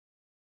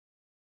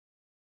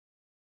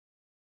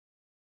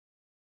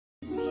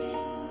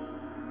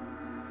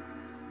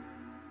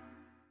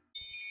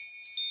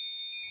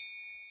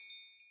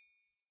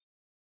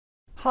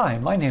Hi,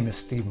 my name is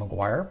Steve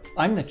McGuire.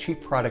 I'm the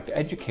Chief Product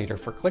Educator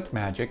for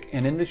Magick,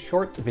 and in this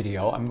short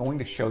video I'm going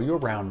to show you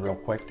around real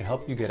quick to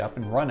help you get up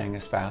and running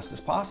as fast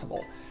as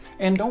possible.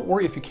 And don't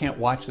worry if you can't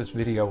watch this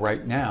video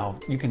right now,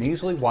 you can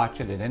easily watch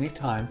it at any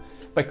time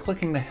by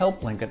clicking the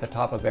help link at the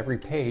top of every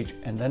page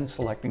and then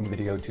selecting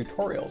video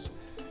tutorials.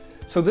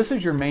 So this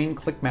is your main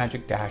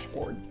Magick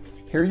dashboard.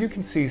 Here you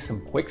can see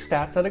some quick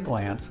stats at a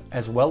glance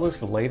as well as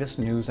the latest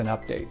news and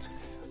updates.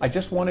 I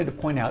just wanted to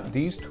point out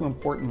these two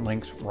important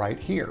links right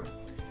here.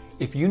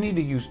 If you need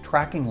to use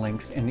tracking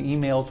links in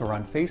emails or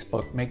on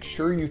Facebook, make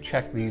sure you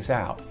check these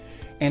out.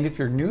 And if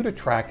you're new to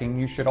tracking,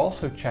 you should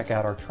also check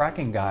out our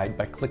tracking guide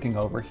by clicking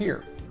over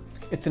here.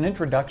 It's an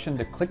introduction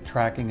to click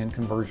tracking and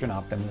conversion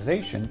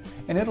optimization,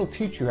 and it'll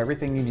teach you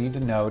everything you need to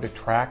know to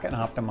track and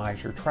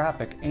optimize your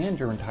traffic and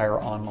your entire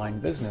online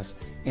business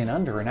in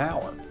under an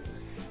hour.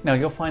 Now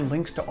you'll find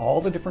links to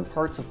all the different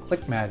parts of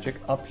Magick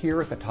up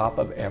here at the top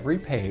of every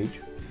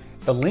page.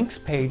 The links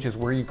page is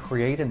where you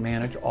create and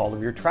manage all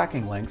of your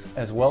tracking links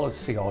as well as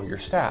see all your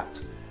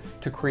stats.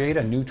 To create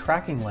a new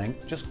tracking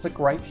link, just click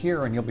right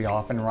here and you'll be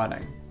off and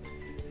running.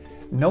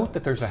 Note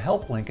that there's a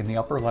help link in the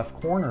upper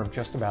left corner of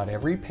just about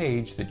every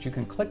page that you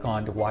can click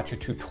on to watch a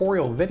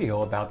tutorial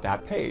video about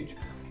that page.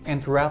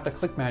 And throughout the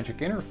Magick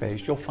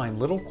interface, you'll find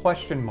little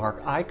question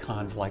mark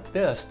icons like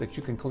this that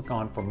you can click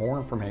on for more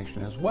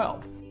information as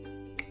well.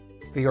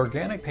 The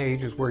organic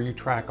page is where you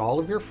track all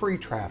of your free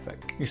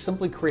traffic. You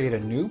simply create a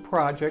new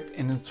project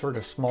and insert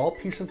a small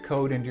piece of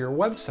code into your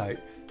website,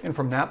 and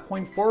from that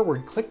point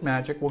forward,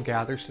 Magick will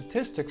gather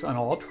statistics on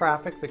all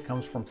traffic that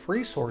comes from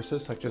free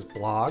sources such as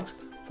blogs,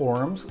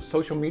 forums,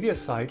 social media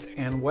sites,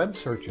 and web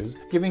searches,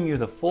 giving you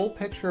the full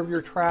picture of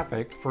your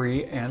traffic,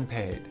 free and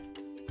paid.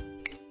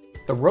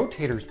 The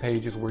rotators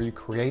page is where you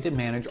create and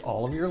manage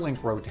all of your link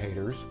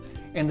rotators.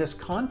 And this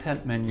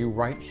content menu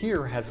right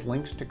here has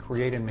links to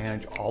create and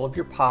manage all of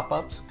your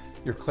pop-ups,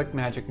 your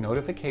Magick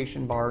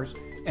notification bars,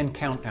 and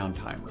countdown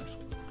timers.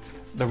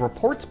 The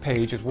reports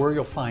page is where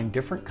you'll find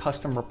different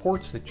custom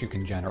reports that you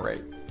can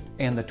generate.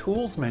 And the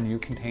tools menu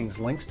contains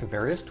links to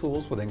various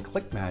tools within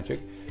Magick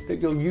that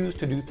you'll use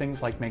to do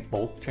things like make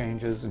bulk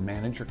changes and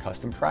manage your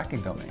custom tracking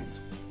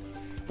domains.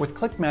 With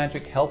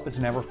Magick, help is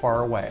never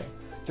far away.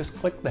 Just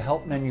click the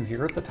help menu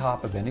here at the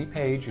top of any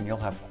page and you'll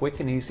have quick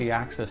and easy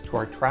access to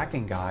our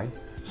tracking guide,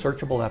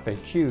 searchable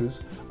FAQs,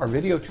 our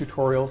video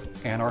tutorials,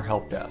 and our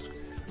help desk.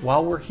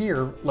 While we're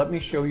here, let me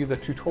show you the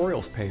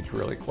tutorials page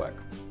really quick.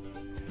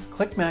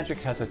 Magick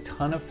has a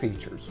ton of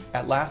features.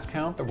 At last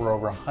count, there were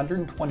over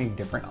 120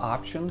 different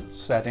options,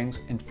 settings,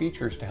 and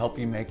features to help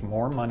you make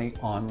more money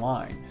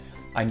online.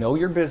 I know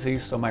you're busy,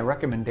 so my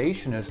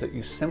recommendation is that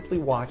you simply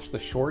watch the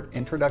short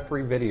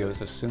introductory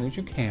videos as soon as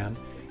you can,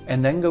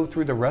 and then go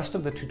through the rest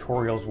of the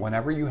tutorials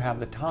whenever you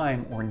have the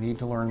time or need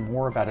to learn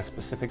more about a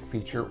specific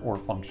feature or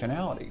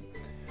functionality.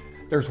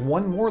 There's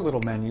one more little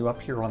menu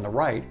up here on the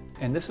right,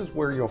 and this is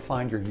where you'll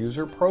find your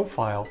user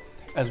profile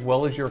as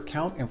well as your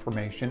account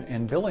information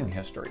and billing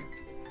history.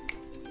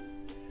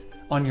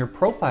 On your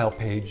profile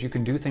page, you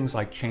can do things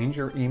like change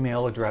your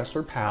email address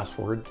or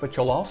password, but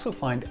you'll also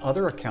find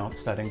other account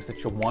settings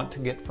that you'll want to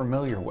get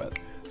familiar with.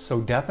 So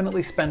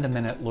definitely spend a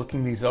minute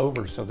looking these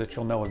over so that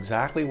you'll know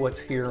exactly what's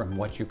here and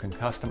what you can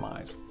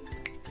customize.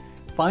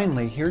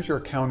 Finally, here's your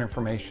account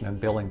information and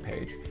billing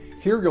page.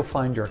 Here you'll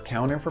find your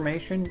account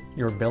information,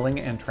 your billing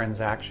and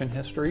transaction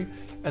history,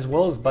 as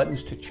well as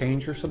buttons to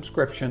change your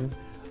subscription,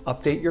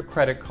 update your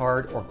credit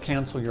card, or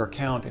cancel your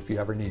account if you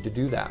ever need to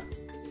do that.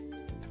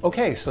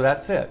 Okay, so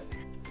that's it.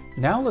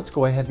 Now let's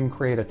go ahead and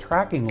create a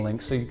tracking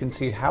link so you can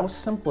see how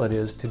simple it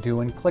is to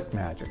do in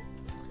Magick.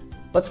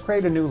 Let's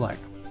create a new link.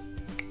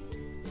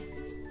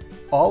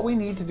 All we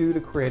need to do to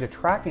create a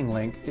tracking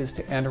link is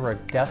to enter a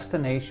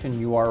destination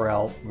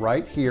URL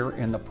right here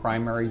in the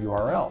primary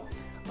URL.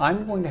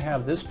 I'm going to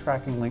have this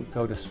tracking link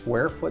go to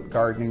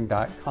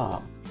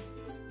squarefootgardening.com.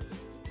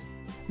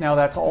 Now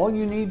that's all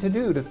you need to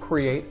do to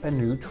create a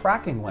new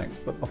tracking link.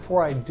 But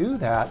before I do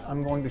that,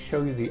 I'm going to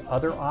show you the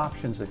other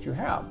options that you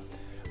have.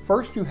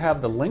 First, you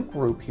have the link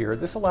group here.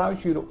 This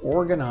allows you to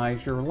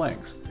organize your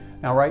links.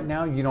 Now right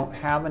now you don't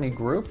have any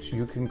groups.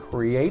 You can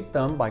create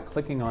them by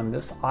clicking on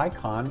this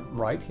icon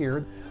right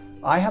here.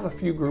 I have a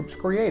few groups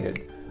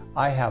created.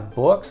 I have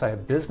books, I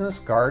have business,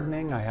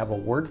 gardening, I have a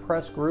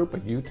WordPress group, a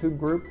YouTube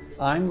group.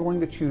 I'm going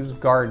to choose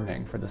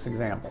gardening for this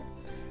example.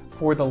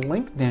 For the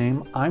link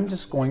name, I'm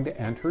just going to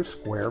enter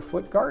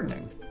Squarefoot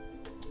Gardening.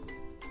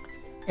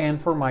 And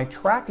for my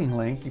tracking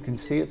link, you can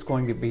see it's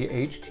going to be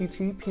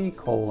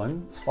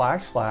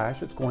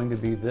http:// it's going to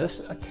be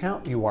this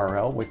account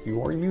URL with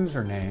your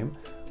username,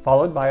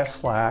 followed by a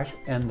slash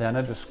and then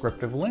a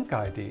descriptive link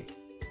ID.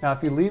 Now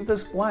if you leave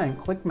this blank,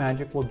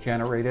 Magick will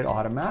generate it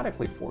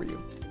automatically for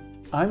you.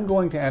 I'm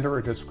going to enter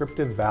a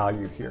descriptive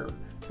value here.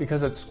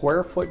 Because it's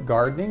Squarefoot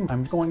Gardening,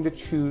 I'm going to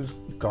choose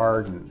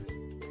Garden.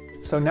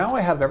 So now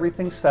I have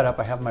everything set up.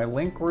 I have my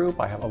link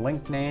group, I have a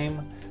link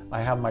name,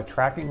 I have my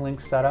tracking link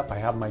set up, I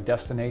have my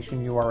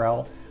destination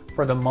URL.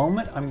 For the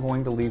moment, I'm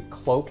going to leave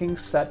cloaking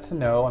set to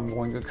no. I'm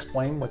going to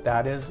explain what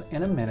that is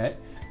in a minute.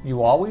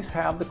 You always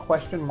have the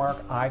question mark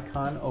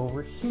icon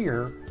over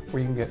here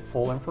where you can get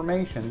full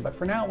information, but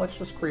for now, let's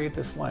just create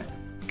this link.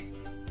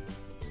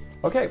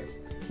 Okay,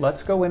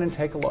 let's go in and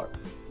take a look.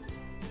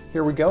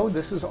 Here we go.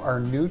 This is our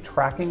new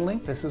tracking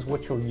link. This is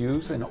what you'll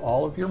use in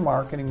all of your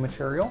marketing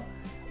material.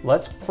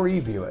 Let's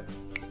preview it.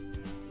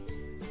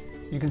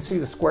 You can see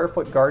the square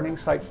foot gardening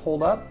site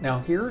pulled up. Now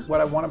here's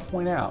what I want to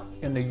point out.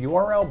 In the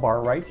URL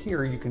bar right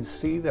here, you can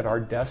see that our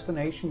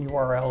destination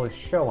URL is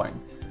showing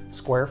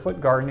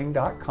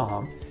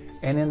squarefootgardening.com,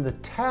 and in the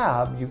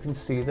tab you can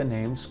see the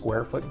name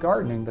Square Foot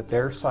Gardening that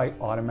their site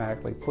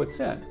automatically puts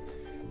in.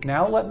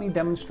 Now let me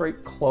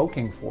demonstrate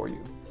cloaking for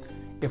you.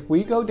 If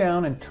we go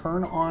down and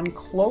turn on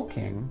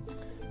cloaking,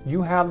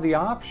 you have the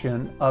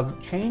option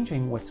of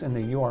changing what's in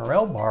the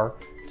URL bar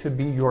to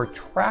be your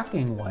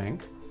tracking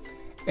link,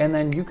 and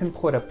then you can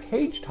put a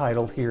page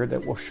title here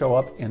that will show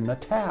up in the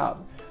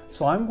tab.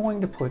 So I'm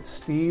going to put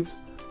Steve's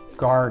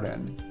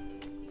Garden.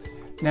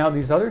 Now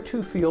these other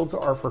two fields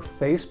are for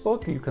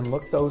Facebook. You can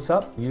look those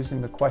up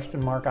using the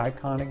question mark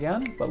icon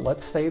again, but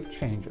let's save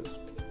changes.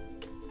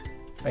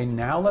 Okay,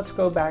 now let's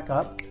go back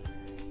up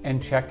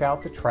and check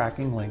out the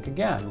tracking link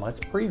again.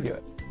 Let's preview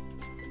it.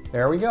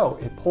 There we go,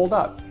 it pulled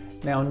up.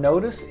 Now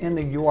notice in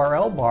the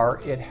URL bar,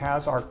 it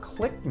has our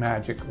Click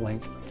Magic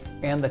link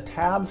and the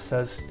tab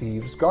says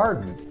Steve's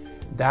Garden.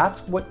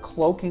 That's what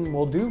cloaking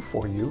will do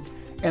for you.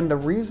 And the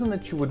reason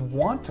that you would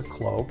want to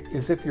cloak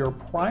is if your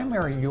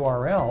primary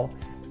URL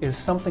is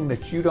something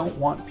that you don't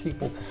want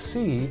people to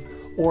see,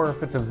 or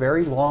if it's a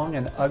very long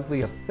and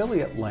ugly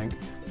affiliate link,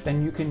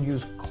 then you can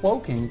use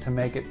cloaking to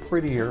make it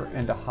prettier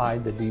and to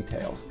hide the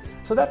details.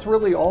 So that's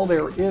really all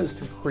there is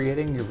to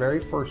creating your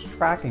very first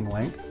tracking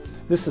link.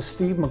 This is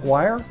Steve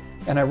McGuire,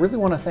 and I really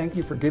want to thank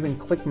you for giving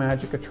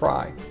ClickMagick a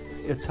try.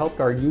 It's helped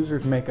our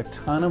users make a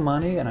ton of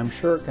money, and I'm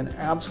sure it can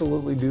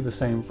absolutely do the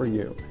same for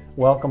you.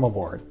 Welcome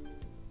aboard.